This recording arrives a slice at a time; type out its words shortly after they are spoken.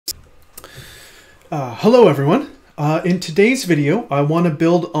Hello everyone. In today's video, I want to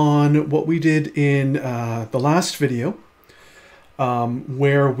build on what we did in the last video,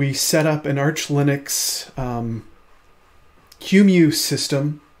 where we set up an Arch Linux QEMU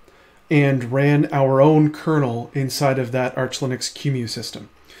system and ran our own kernel inside of that Arch Linux QEMU system.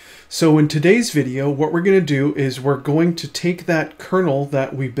 So in today's video, what we're going to do is we're going to take that kernel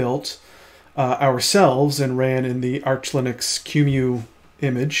that we built ourselves and ran in the Arch Linux QEMU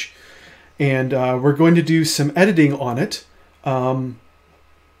image, and we're going to do some editing on it. And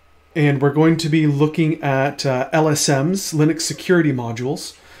we're going to be looking at LSMs, Linux security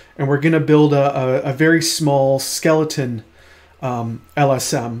modules, and we're going to build a very small skeleton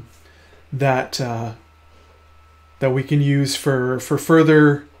LSM that we can use for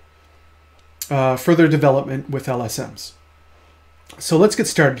further development with LSMs. So let's get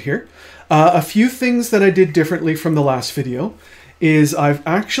started here. A few things that I did differently from the last video is I've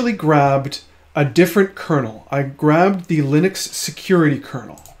actually grabbed a different kernel. I grabbed the Linux security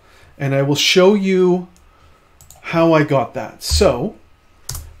kernel, and I will show you how I got that. So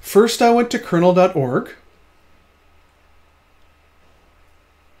first I went to kernel.org.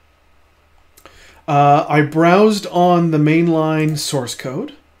 I browsed on the mainline source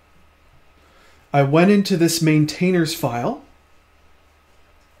code. I went into this maintainers file.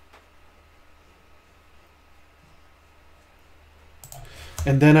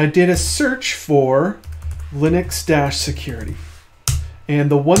 And then I did a search for Linux-security.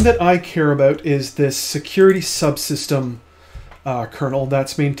 And the one that I care about is this security subsystem kernel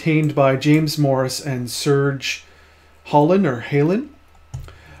that's maintained by James Morris and Serge Halin.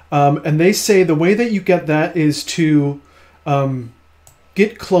 And they say the way that you get that is to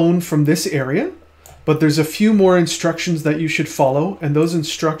git clone from this area, but there's a few more instructions that you should follow, and those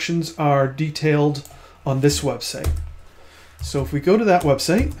instructions are detailed on this website. So if we go to that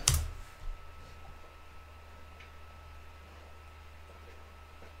website,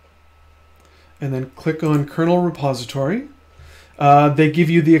 and then click on kernel repository, they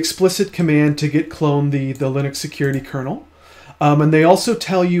give you the explicit command to git clone the Linux security kernel. And they also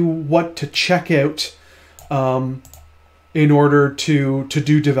tell you what to check out in order to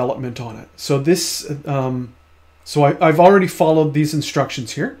do development on it. So this, I've already followed these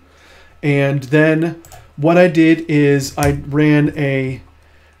instructions here. And then what I did is I ran a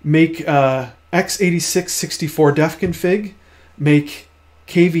make x86-64 def config, make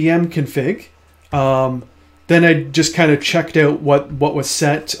kvm config. Then I just kind of checked out what was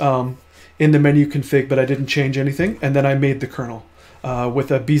set in the menu config, but I didn't change anything. And then I made the kernel with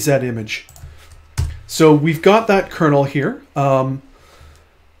a BZ image. So we've got that kernel here. And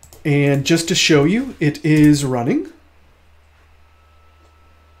just to show you, it is running.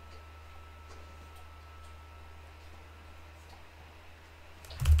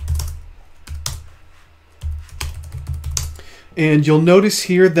 And you'll notice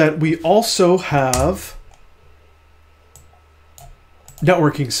here that we also have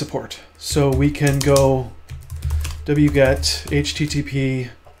networking support. So we can go wget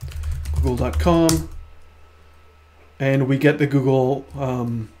http google.com, and we get the Google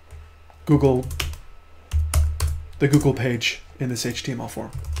page in this HTML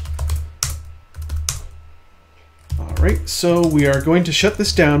form. All right, so we are going to shut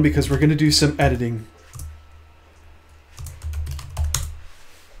this down because we're going to do some editing.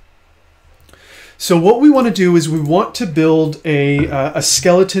 So what we want to do is we want to build a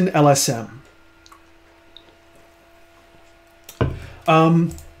skeleton LSM.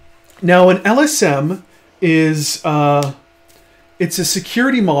 Now an LSM is it's a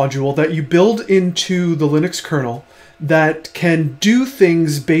security module that you build into the Linux kernel that can do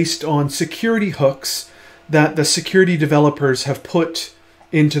things based on security hooks that the security developers have put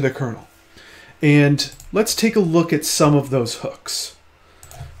into the kernel. And let's take a look at some of those hooks.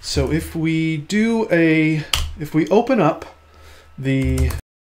 So if we open up the,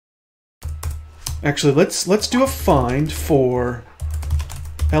 actually let's do a find for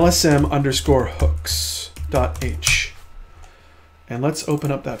lsm_hooks.h, and let's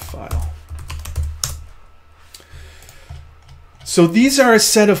open up that file. So these are a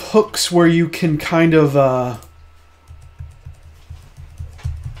set of hooks where you can kind of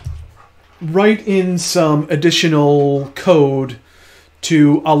write in some additional code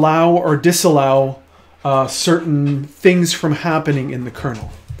to allow or disallow certain things from happening in the kernel.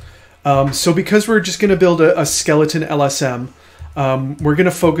 So because we're just going to build a skeleton LSM, we're going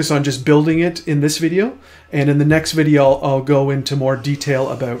to focus on just building it in this video, and in the next video I'll go into more detail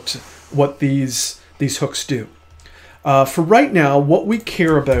about what these hooks do. For right now, what we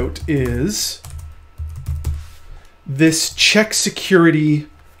care about is this check security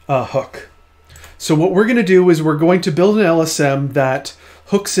hook. So what we're going to do is we're going to build an LSM that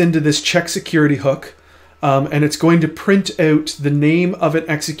hooks into this check security hook, and it's going to print out the name of an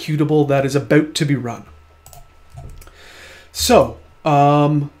executable that is about to be run. So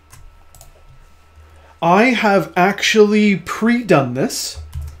I have actually pre-done this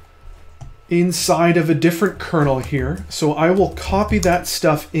inside of a different kernel here. So I will copy that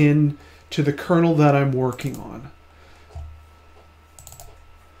stuff in to the kernel that I'm working on.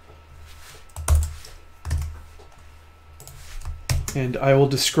 And I will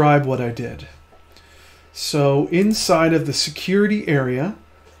describe what I did. So inside of the security area,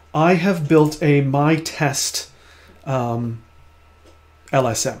 I have built a myTest LSM.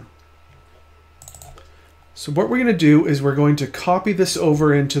 So what we're going to do is we're going to copy this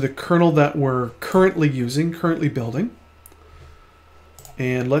over into the kernel that we're currently using, currently building.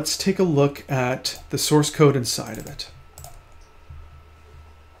 And let's take a look at the source code inside of it.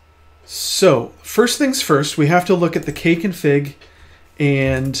 So first things first, we have to look at the kconfig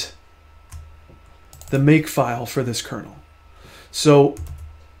and the makefile for this kernel. So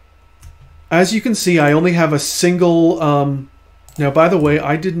as you can see, I only have a single, now by the way,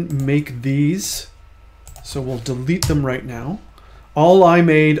 I didn't make these, so we'll delete them right now. All I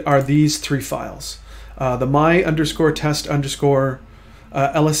made are these three files. The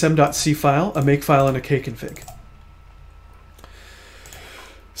my_test_lsm.c file, a makefile, and a kconfig.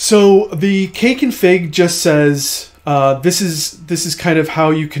 So the kconfig just says, this is kind of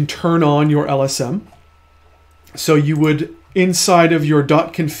how you can turn on your LSM. So you would, inside of your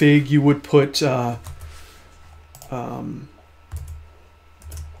 .config, you would put,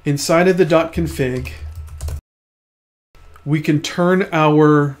 inside of the .config, we can turn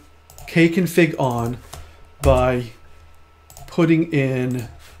our kconfig on by putting in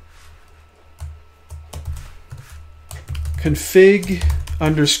config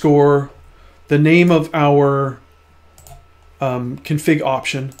underscore the name of our config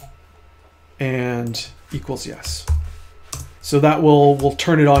option and equals yes. So that will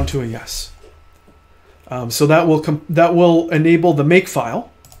turn it on to a yes. So that will enable the makefile,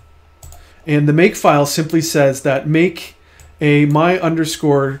 and the makefile simply says that make a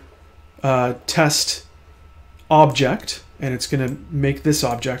my_test object, and it's going to make this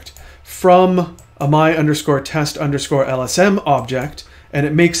object from a my_test_lsm object, and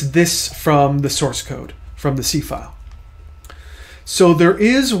it makes this from the source code, from the C file. So there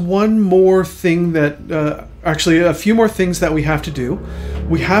is one more thing that, actually a few more things that we have to do.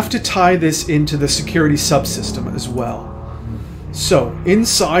 We have to tie this into the security subsystem as well. So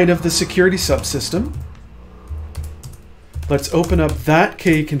inside of the security subsystem, let's open up that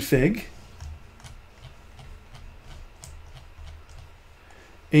kconfig.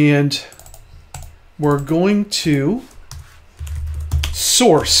 And we're going to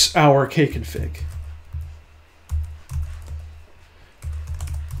source our kconfig.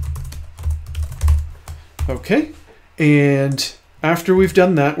 Okay, and after we've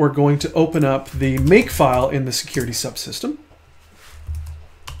done that, we're going to open up the makefile in the security subsystem.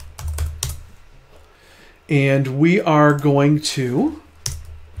 And we are going to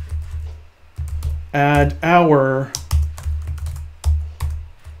add our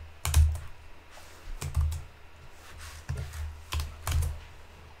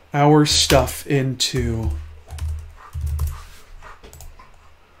stuff into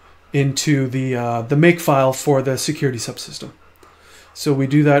the makefile for the security subsystem. So we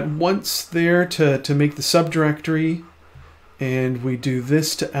do that once there to make the subdirectory, and we do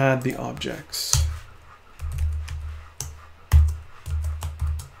this to add the objects.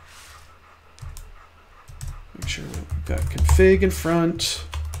 Make sure we've got config in front,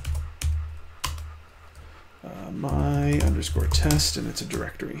 my_test, and it's a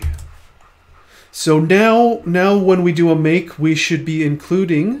directory. So now when we do a make, we should be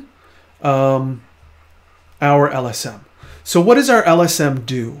including our LSM. So what does our LSM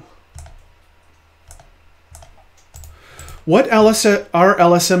do? What our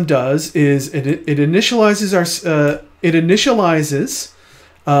LSM does is it initializes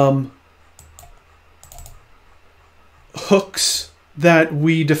hooks that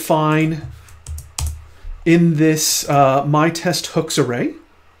we define in this myTest hooks array,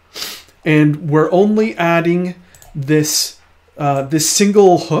 and we're only adding this this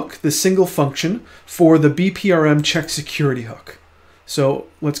single hook, this single function for the BPRM check security hook. So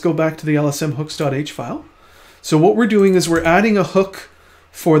let's go back to the LSM hooks.h file. So what we're doing is we're adding a hook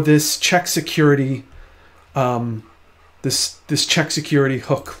for this check security, this check security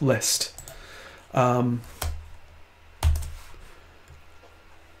hook list.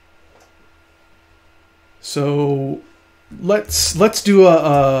 So let's do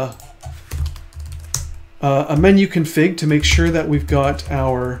a a menu config to make sure that we've got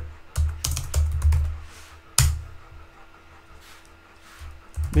our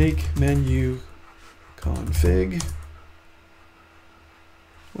make menu config.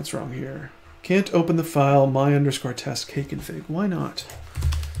 What's wrong here? Can't open the file my_test kconfig. Why not?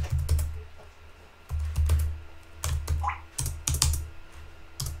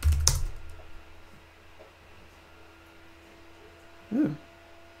 Oh,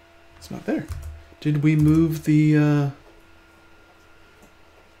 it's not there. Did we move the...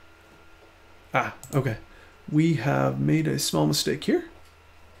 okay. We have made a small mistake here.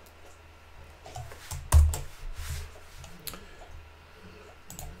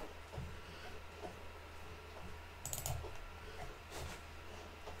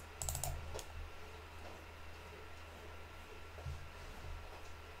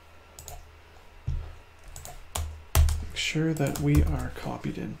 Sure that we are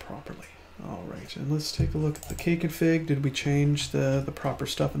copied in properly. All right, and let's take a look at the kconfig. Did we change the proper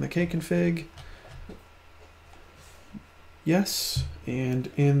stuff in the kconfig? Yes, and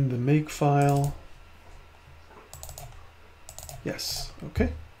in the make file, yes,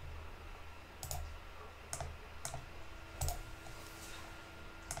 okay.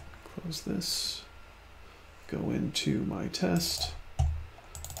 Close this, go into my test,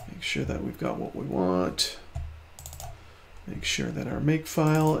 make sure that we've got what we want. Make sure that our make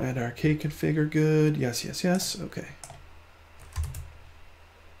file and our kconfig are good. Yes, yes, yes. Okay.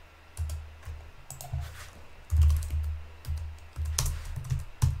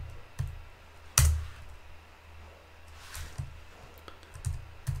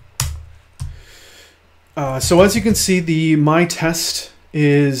 So as you can see, the my test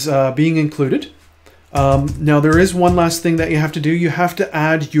is being included. Now there is one last thing that you have to do. You have to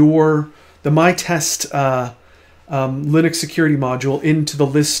add the my test Linux security module into the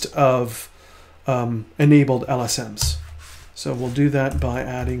list of enabled LSMs. So we'll do that by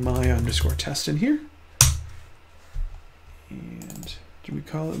adding my_test in here. And did we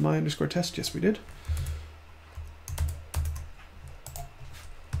call it my_test? Yes, we did.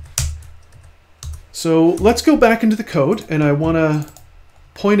 So let's go back into the code, and I want to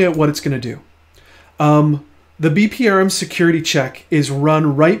point out what it's going to do. The BPRM security check is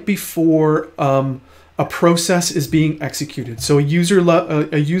run right before a process is being executed. So a user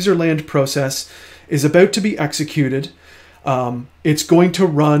land process is about to be executed. It's going to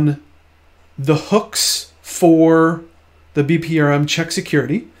run the hooks for the BPRM check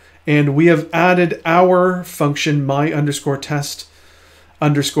security, and we have added our function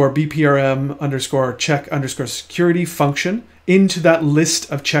my_test_BPRM_check_security function into that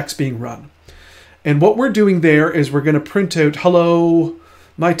list of checks being run. And what we're doing there is we're going to print out hello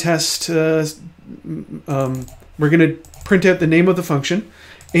my test. We're going to print out the name of the function,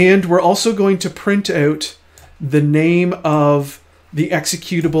 and we're also going to print out the name of the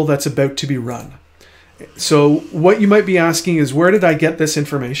executable that's about to be run. So what you might be asking is, where did I get this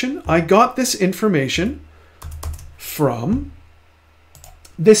information? I got this information from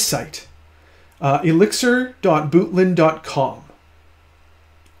this site, elixir.bootlin.com.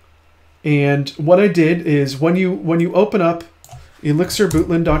 And what I did is when you open up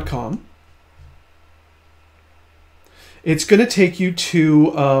elixir.bootlin.com, it's going to take you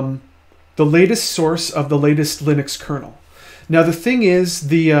to the latest source of the latest Linux kernel. Now the thing is,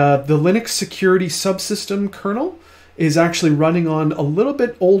 the Linux security subsystem kernel is actually running on a little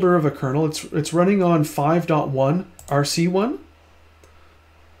bit older of a kernel. It's running on 5.1 RC1.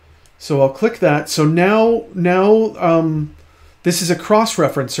 So I'll click that. So now this is a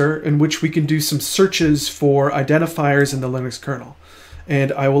cross-referencer in which we can do some searches for identifiers in the Linux kernel.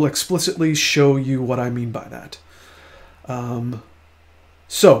 And I will explicitly show you what I mean by that.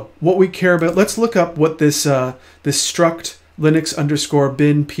 So what we care about, let's look up what this struct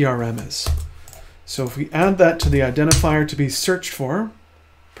Linux_bin PRM is. So if we add that to the identifier to be searched for,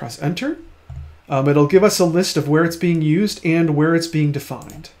 press enter, it'll give us a list of where it's being used and where it's being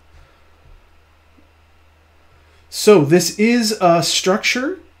defined. So this is a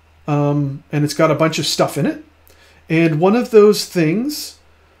structure, and it's got a bunch of stuff in it. And one of those things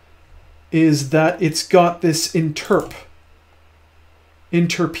is that it's got this interp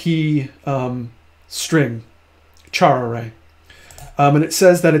string char array. And it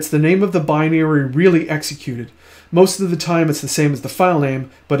says that it's the name of the binary really executed. Most of the time it's the same as the file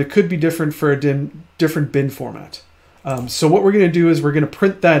name, but it could be different for a different bin format. So what we're going to do is we're going to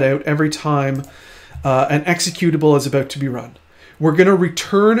print that out every time an executable is about to be run. We're going to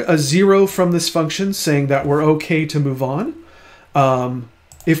return a 0 from this function saying that we're okay to move on.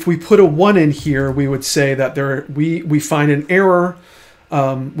 If we put a 1 in here, we would say that we find an error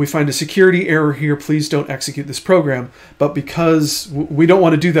we find a security error here, please don't execute this program. But because we don't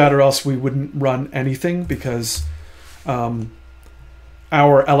want to do that, or else we wouldn't run anything, because our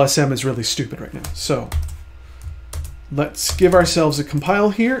LSM is really stupid right now. So let's give ourselves a compile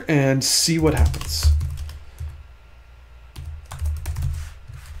here and see what happens.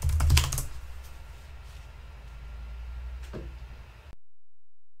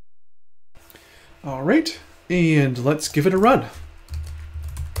 All right, and let's give it a run.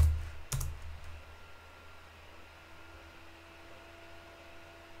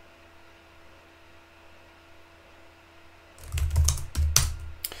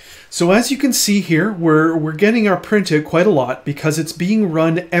 So as you can see here, we're getting our printout quite a lot because it's being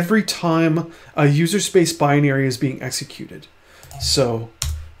run every time a user space binary is being executed. So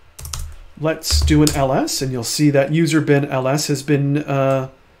let's do an ls, and you'll see that user bin ls has been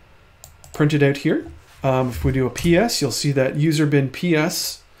printed out here. If we do a ps, you'll see that user bin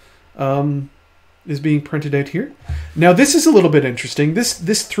ps is being printed out here. Now this is a little bit interesting.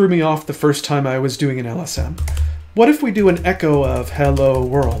 This threw me off the first time I was doing an LSM. What if we do an echo of hello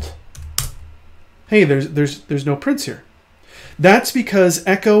world? Hey, there's no prints here. That's because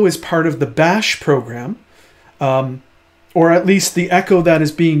echo is part of the bash program, or at least the echo that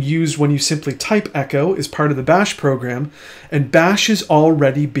is being used when you simply type echo is part of the bash program, and bash is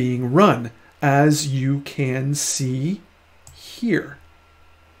already being run, as you can see here.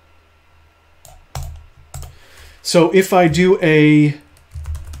 So if I do a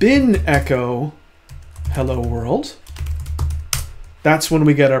bin echo hello world, that's when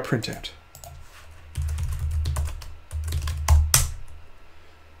we get our printout.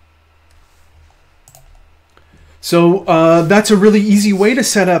 So that's a really easy way to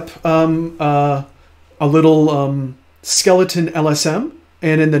set up a little skeleton LSM.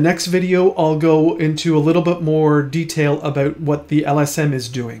 And in the next video, I'll go into a little bit more detail about what the LSM is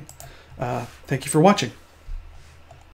doing. Thank you for watching.